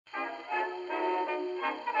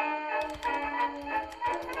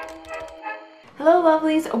Hello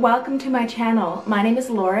lovelies, welcome to my channel. My name is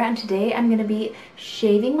Laura and today I'm going to be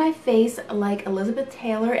shaving my face like Elizabeth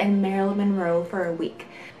Taylor and Marilyn Monroe for a week.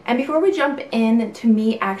 And before we jump into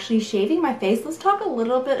me actually shaving my face, let's talk a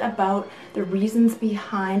little bit about the reasons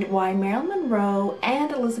behind why Marilyn Monroe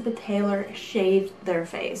and Elizabeth Taylor shaved their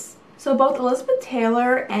face. So both Elizabeth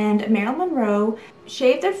Taylor and Marilyn Monroe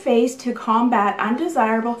shaved their face to combat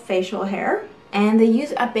undesirable facial hair, and they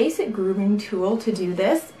used a basic grooming tool to do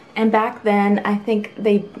this. And back then, I think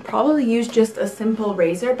they probably used just a simple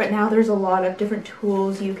razor, but now there's a lot of different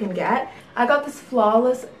tools you can get. I got this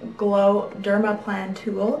Flawless Glow Dermaplaning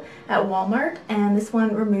tool at Walmart, and this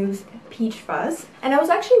one removes peach fuzz. And I was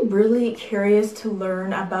actually really curious to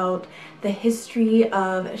learn about the history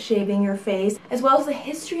of shaving your face, as well as the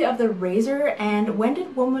history of the razor and when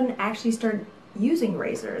did women actually start using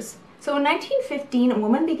razors. So in 1915,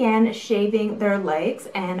 women began shaving their legs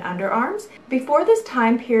and underarms. Before this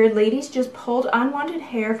time period, ladies just pulled unwanted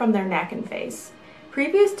hair from their neck and face.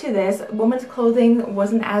 Previous to this, women's clothing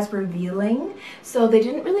wasn't as revealing, so they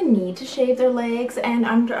didn't really need to shave their legs and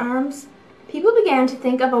underarms. People began to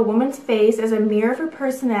think of a woman's face as a mirror of her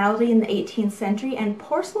personality in the 18th century, and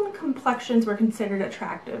porcelain complexions were considered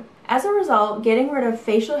attractive. As a result, getting rid of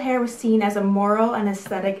facial hair was seen as a moral and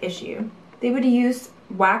aesthetic issue. They would use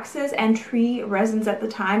waxes and tree resins at the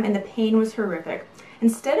time, and the pain was horrific.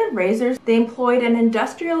 Instead of razors, they employed an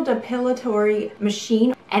industrial depilatory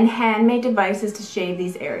machine and handmade devices to shave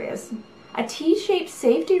these areas. A T-shaped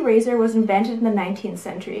safety razor was invented in the 19th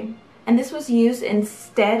century, and this was used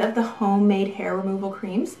instead of the homemade hair removal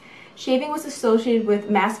creams. Shaving was associated with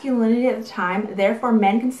masculinity at the time, therefore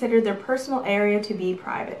men considered their personal area to be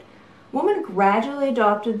private. Women gradually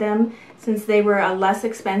adopted them since they were a less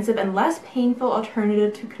expensive and less painful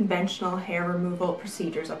alternative to conventional hair removal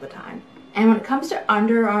procedures of the time. And when it comes to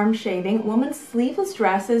underarm shaving, women's sleeveless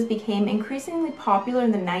dresses became increasingly popular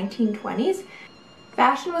in the 1920s.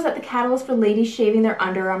 Fashion was at the catalyst for ladies shaving their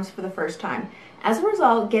underarms for the first time. As a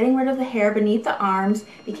result, getting rid of the hair beneath the arms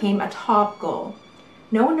became a top goal.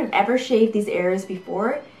 No one had ever shaved these areas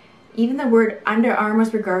before. Even the word underarm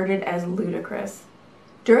was regarded as ludicrous.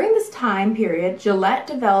 During this time period, Gillette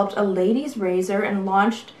developed a ladies' razor and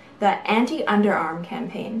launched the anti-underarm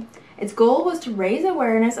campaign. Its goal was to raise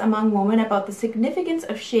awareness among women about the significance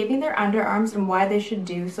of shaving their underarms and why they should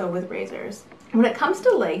do so with razors. When it comes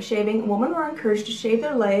to leg shaving, women were encouraged to shave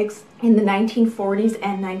their legs in the 1940s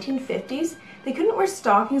and 1950s. They couldn't wear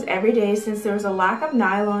stockings every day since there was a lack of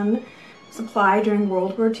nylon supply during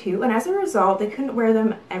World War II, and as a result, they couldn't wear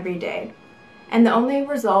them every day. And the only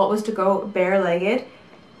result was to go bare-legged,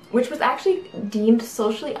 which was actually deemed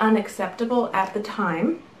socially unacceptable at the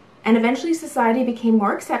time. And eventually society became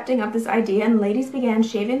more accepting of this idea, and ladies began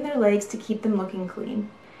shaving their legs to keep them looking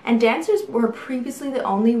clean. And dancers were previously the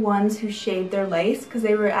only ones who shaved their legs because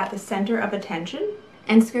they were at the center of attention,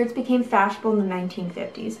 and skirts became fashionable in the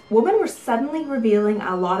 1950s. Women were suddenly revealing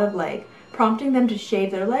a lot of leg, prompting them to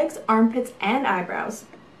shave their legs, armpits, and eyebrows.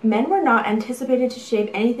 Men were not anticipated to shave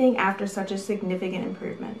anything after such a significant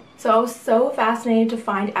improvement. So I was so fascinated to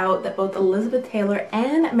find out that both Elizabeth Taylor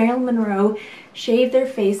and Marilyn Monroe shaved their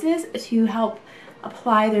faces to help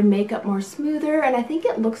apply their makeup more smoother, and I think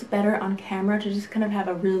it looks better on camera to just kind of have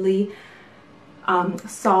a really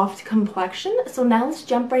soft complexion. So now let's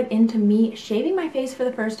jump right into me shaving my face for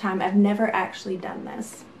the first time. I've never actually done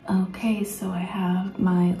this. Okay, so I have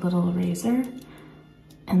my little razor,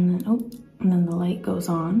 and then the light goes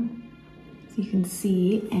on so you can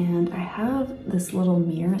see, and I have this little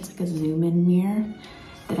mirror. It's like a zoom in mirror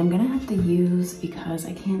that I'm gonna have to use because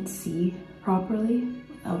I can't see properly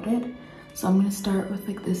without it. So I'm gonna start with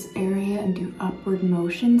like this area and do upward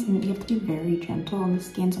motions, and you have to be very gentle on the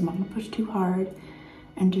skin, so I'm not gonna push too hard,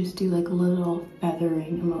 and just do like little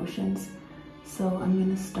feathering motions. So I'm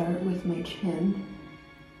gonna start with my chin.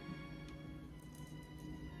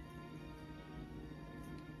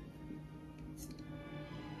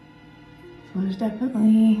 So there's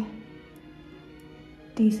definitely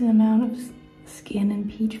a decent amount of skin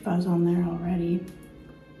and peach fuzz on there already.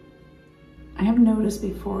 I have noticed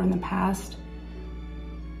before in the past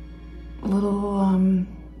little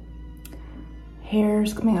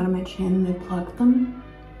hairs coming out of my chin, and I pluck them.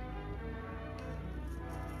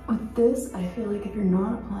 With this, I feel like if you're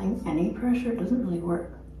not applying any pressure, it doesn't really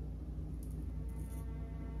work.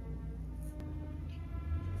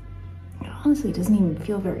 It honestly doesn't even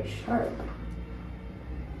feel very sharp.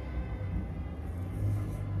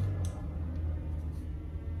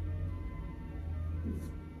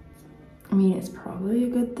 I mean, it's probably a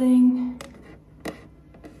good thing.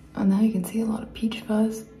 And now you can see a lot of peach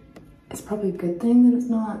fuzz. It's probably a good thing that it's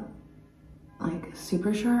not like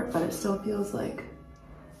super sharp, but it still feels like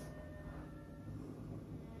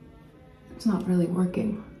it's not really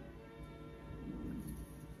working.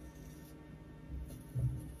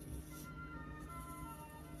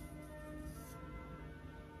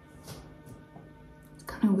 It's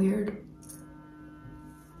kind of weird.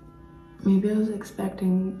 Maybe I was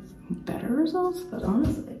expecting better results, but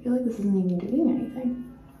honestly, I feel like this isn't even doing anything.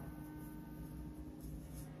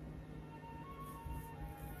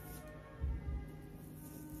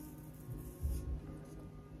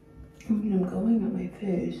 I mean, I'm going on my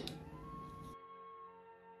face.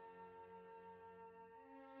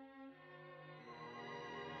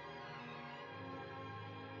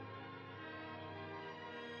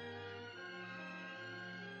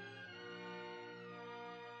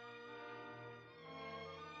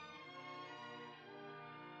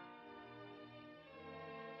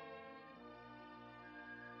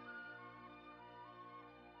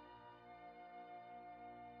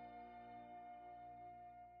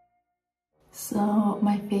 So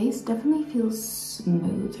my face definitely feels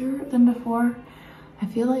smoother than before. I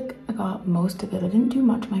feel like I got most of it. I didn't do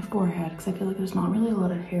much on my forehead because I feel like there's not really a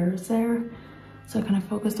lot of hairs there. So I kind of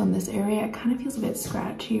focused on this area. It kind of feels a bit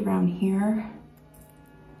scratchy around here.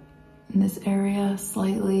 In this area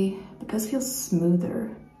slightly, but this feels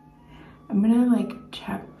smoother. I'm gonna like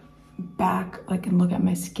check back like and look at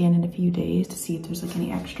my skin in a few days to see if there's like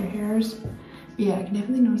any extra hairs. But yeah, I can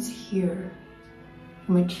definitely notice here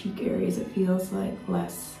in my cheek areas it feels like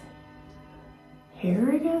less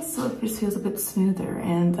hair, I guess, so it just feels a bit smoother.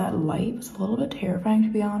 And that light was a little bit terrifying, to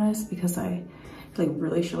be honest, because it like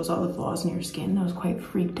really shows all the flaws in your skin. I was quite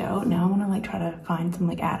freaked out. Now I want to like try to find some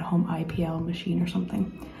like at-home IPL machine or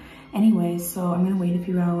something. Anyways, so I'm gonna wait a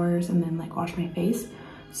few hours and then like wash my face.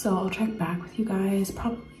 So I'll check back with you guys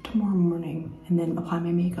probably tomorrow morning and then apply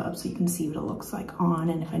my makeup so you can see what it looks like on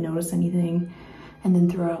and if I notice anything. And then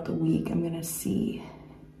throughout the week, I'm gonna see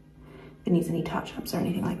if it needs any touch-ups or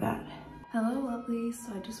anything like that. Hello, lovelies.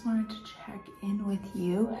 So I just wanted to check in with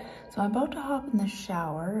you. So I'm about to hop in the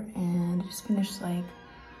shower and just finished like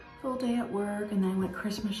full day at work and then I went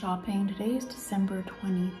Christmas shopping. Today is December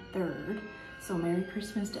 23rd. So Merry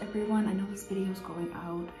Christmas to everyone. I know this video is going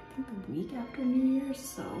out, I think the week after New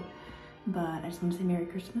Year's, but I just want to say Merry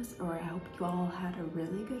Christmas, or I hope you all had a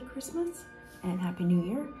really good Christmas and Happy New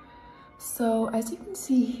Year. So as you can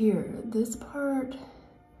see here, this part,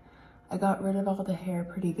 I got rid of all the hair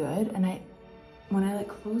pretty good. And when I like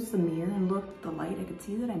closed the mirror and looked at the light, I could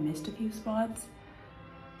see that I missed a few spots,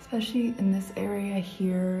 especially in this area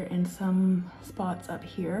here and some spots up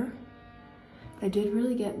here. I did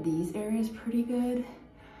really get these areas pretty good.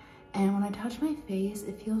 And when I touch my face,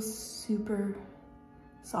 it feels super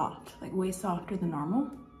soft, like way softer than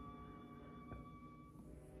normal.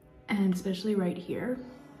 And especially right here.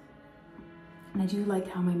 And I do like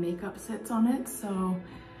how my makeup sits on it, so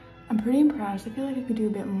I'm pretty impressed. I feel like I could do a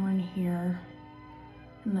bit more in here.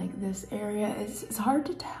 And like this area, it's hard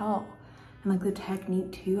to tell. And like the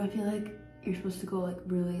technique too, I feel like you're supposed to go like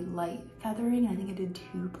really light feathering. I think I did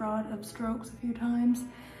too broad of strokes a few times,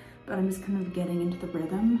 but I'm just kind of getting into the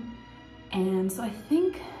rhythm. And so I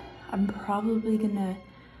think I'm probably gonna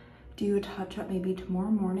do a touch up maybe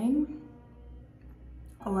tomorrow morning,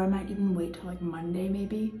 or I might even wait till like Monday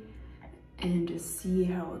maybe and just see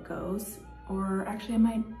how it goes. Or actually I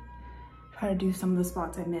might try to do some of the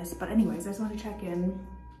spots I missed. But anyways, I just want to check in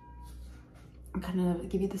and kind of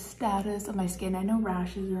give you the status of my skin. I no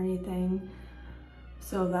rashes or anything,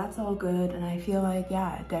 so that's all good. And I feel like,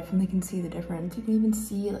 yeah, I definitely can see the difference. You can even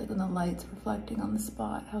see like when the light's reflecting on the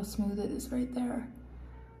spot how smooth it is right there.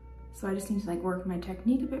 So I just need to like work my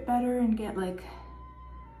technique a bit better and get like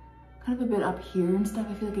kind of a bit up here and stuff.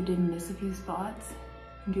 I feel like I did miss a few spots.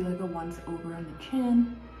 And do like a once over on the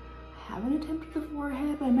chin. I haven't attempted the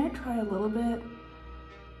forehead, but I might try a little bit.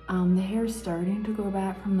 The hair's starting to grow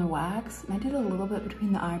back from the wax. I did a little bit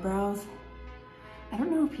between the eyebrows. I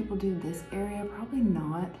don't know if people do this area, probably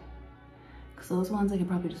not. Because those ones I could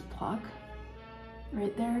probably just pluck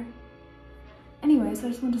right there. Anyway, so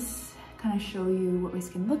I just want to kind of show you what my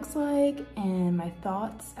skin looks like and my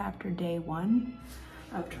thoughts after day one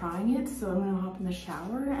of trying it. So I'm gonna hop in the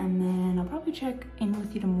shower and then I'll probably check in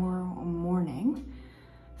with you tomorrow morning.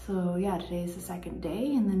 So yeah, today is the second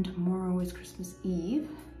day and then tomorrow is Christmas Eve.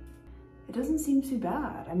 It doesn't seem too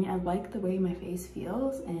bad. I mean, I like the way my face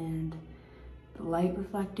feels and the light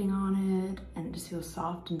reflecting on it, and it just feels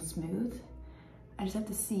soft and smooth. I just have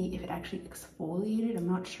to see if it actually exfoliated. I'm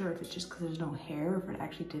not sure if it's just because there's no hair or if it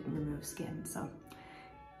actually didn't remove skin. So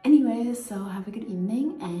anyways, so have a good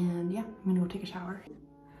evening and yeah, I'm gonna go take a shower.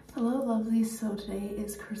 Hello lovelies, so today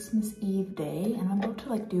is Christmas Eve day and I'm about to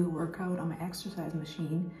like do a workout on my exercise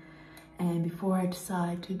machine. And before I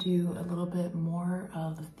decide to do a little bit more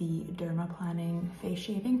of the Dermaplaning face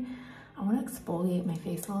shaving, I want to exfoliate my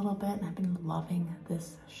face a little bit, and I've been loving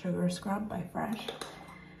this sugar scrub by Fresh.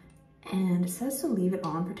 And it says to leave it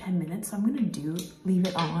on for 10 minutes, so I'm gonna leave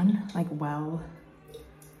it on like while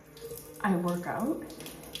I work out,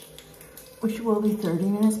 which will be 30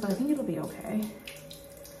 minutes, but I think it'll be okay.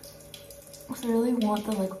 So I really want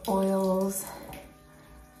the like oils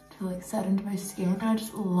to like set into my skin, and I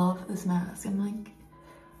just love this mask. I'm like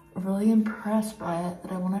really impressed by it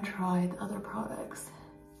that I want to try the other products.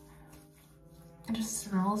 It just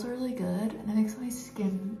smells really good and it makes my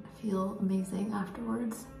skin feel amazing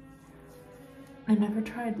afterwards. I never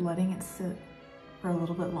tried letting it sit for a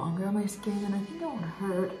little bit longer on my skin, and I think it won't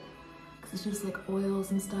hurt because it's just like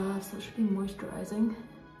oils and stuff, so it should be moisturizing.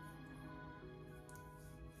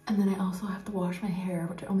 And then I also have to wash my hair,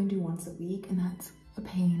 which I only do once a week, and that's a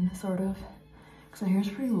pain, sort of, because my hair is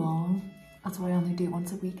pretty long. That's why I only do it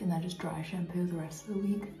once a week, and then I just dry shampoo the rest of the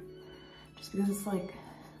week, just because it's like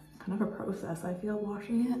kind of a process, I feel,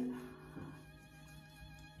 washing it.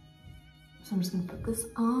 So I'm just gonna put this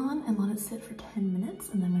on and let it sit for 10 minutes,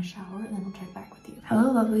 and then I'm gonna shower, and then I'll check back with you.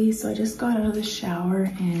 Hello lovely, so I just got out of the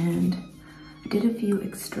shower and I did a few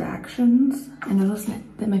extractions. I noticed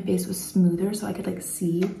that my face was smoother, so I could like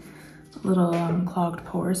see little clogged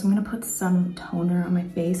pores. I'm gonna put some toner on my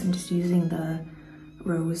face. I'm just using the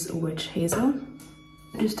Rose Witch Hazel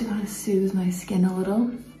just to kind of soothe my skin a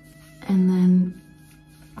little. And then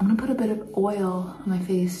I'm gonna put a bit of oil on my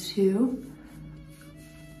face too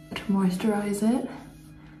to moisturize it.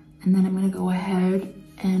 And then I'm gonna go ahead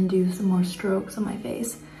and do some more strokes on my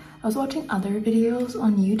face. I was watching other videos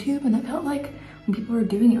on YouTube, and I felt like when people were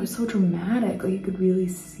doing it, it was so dramatic. Like you could really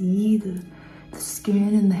see the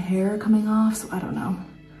skin and the hair coming off, so I don't know.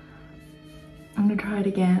 I'm gonna try it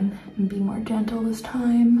again and be more gentle this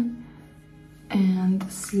time and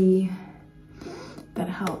see if that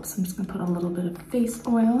helps. I'm just gonna put a little bit of face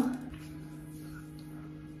oil.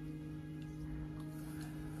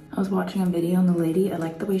 I was watching a video on the lady. I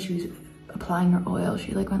liked the way she was applying her oil.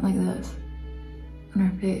 She like went like this on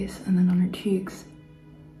her face and then on her cheeks.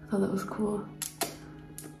 I thought that was cool.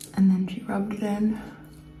 And then she rubbed it in.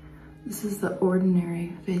 This is the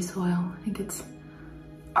Ordinary face oil. I think it's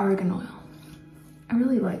argan oil. I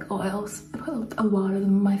really like oils. I put a lot of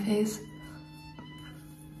them on my face.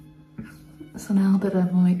 So now that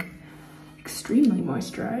I'm like extremely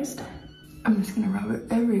moisturized, I'm just gonna rub it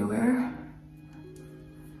everywhere.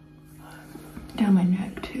 Down my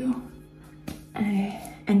neck too.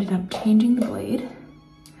 I ended up changing the blade,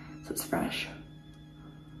 so it's fresh.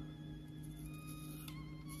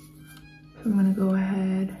 So I'm gonna go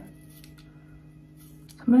ahead.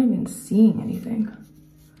 I'm not even seeing anything.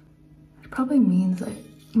 It probably means I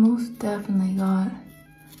most definitely got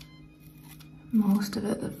most of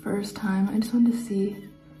it the first time. I just wanted to see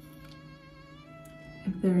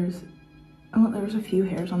if there's, oh, there was a few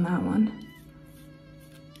hairs on that one.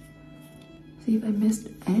 See if I missed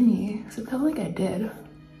any, because it felt like I did.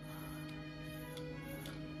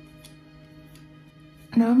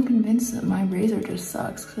 Now I'm convinced that my razor just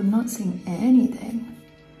sucks because I'm not seeing anything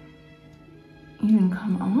even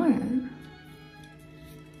come on.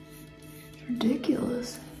 It's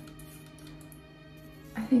ridiculous.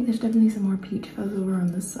 I think there's definitely some more peach fuzz over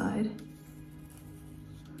on this side.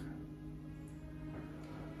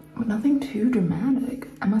 But nothing too dramatic.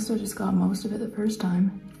 I must have just got most of it the first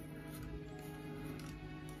time.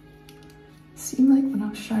 It seemed like when I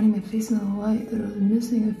was shining my face into the light that I was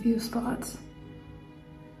missing a few spots.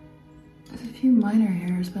 There's a few minor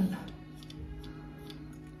hairs, but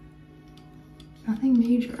nothing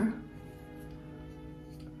major.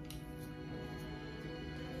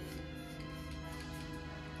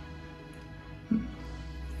 I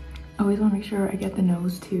always want to make sure I get the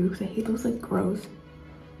nose too, because I hate those like gross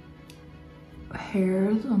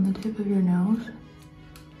hairs on the tip of your nose.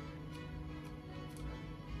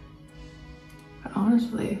 But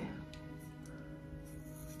honestly,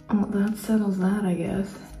 well, that settles that, I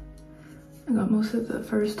guess. I got most of it the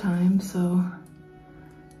first time, so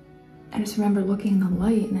I just remember looking in the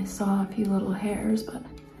light and I saw a few little hairs, but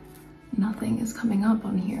nothing is coming up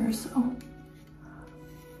on here, so.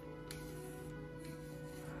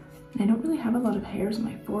 And I don't really have a lot of hairs on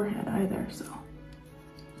my forehead either, so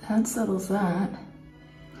that settles that.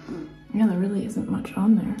 Yeah, there really isn't much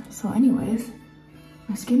on there. So anyways,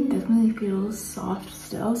 my skin definitely feels soft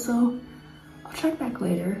still, so I'll check back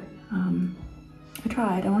later. I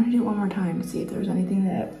tried. I want to do it one more time to see if there's anything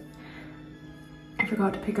that I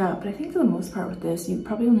forgot to pick up, but I think for the most part with this, you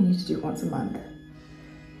probably only need to do it once a month.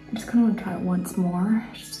 I just kind of want to try it once more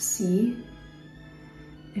just to see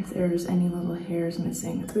if there's any little hairs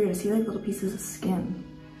missing. It's weird, I see like little pieces of skin.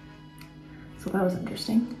 So that was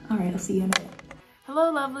interesting. All right, I'll see you in a bit.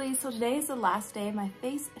 Hello lovelies, so today is the last day of my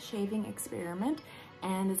face shaving experiment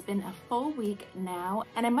and it's been a full week now.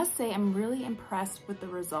 And I must say I'm really impressed with the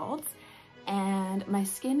results and my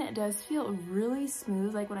skin does feel really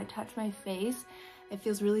smooth. Like when I touch my face, it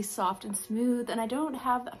feels really soft and smooth and I don't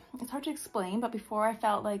have, it's hard to explain, but before I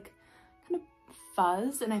felt like kind of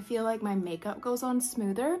fuzz and I feel like my makeup goes on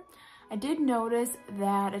smoother. I did notice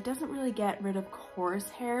that it doesn't really get rid of coarse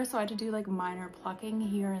hair, so I had to do like minor plucking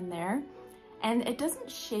here and there. And it doesn't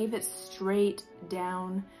shave it straight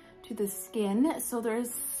down to the skin, so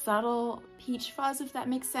there's subtle peach fuzz, if that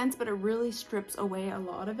makes sense, but it really strips away a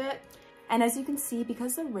lot of it. And as you can see,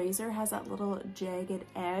 because the razor has that little jagged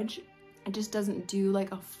edge, it just doesn't do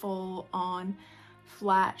like a full-on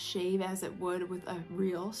flat shave as it would with a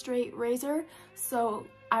real straight razor. So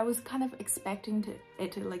I was kind of expecting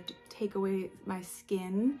it to like take away my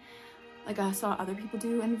skin like I saw other people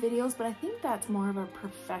do in videos, but I think that's more of a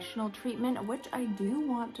professional treatment, which I do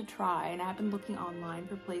want to try. And I've been looking online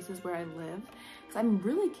for places where I live because I'm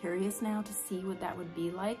really curious now to see what that would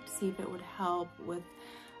be like, to see if it would help with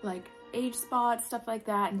like age spots, stuff like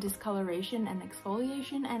that, and discoloration and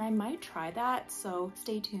exfoliation, and I might try that, so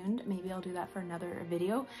stay tuned. Maybe I'll do that for another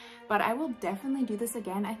video, but I will definitely do this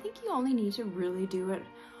again. I think you only need to really do it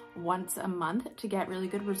once a month to get really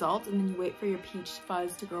good results, and then you wait for your peach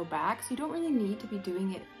fuzz to grow back, so you don't really need to be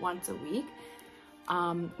doing it once a week.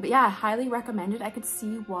 But yeah, I highly recommend it. I could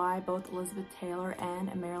see why both Elizabeth Taylor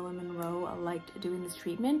and Marilyn Monroe liked doing this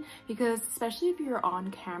treatment, because especially if you're on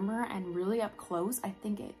camera and really up close, I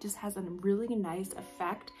think it just has a really nice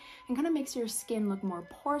effect and kind of makes your skin look more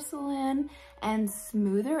porcelain and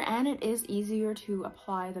smoother, and it is easier to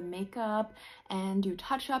apply the makeup and do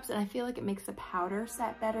touch-ups, and I feel like it makes the powder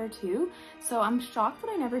set better too. So I'm shocked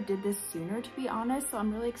that I never did this sooner, to be honest, so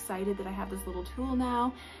I'm really excited that I have this little tool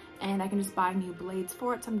now and I can just buy new blades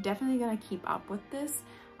for it. So I'm definitely gonna keep up with this.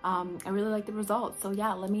 I really like the results. So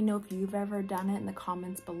yeah, let me know if you've ever done it in the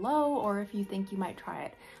comments below or if you think you might try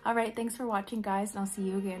it. All right, thanks for watching guys, and I'll see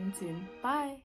you again soon. Bye.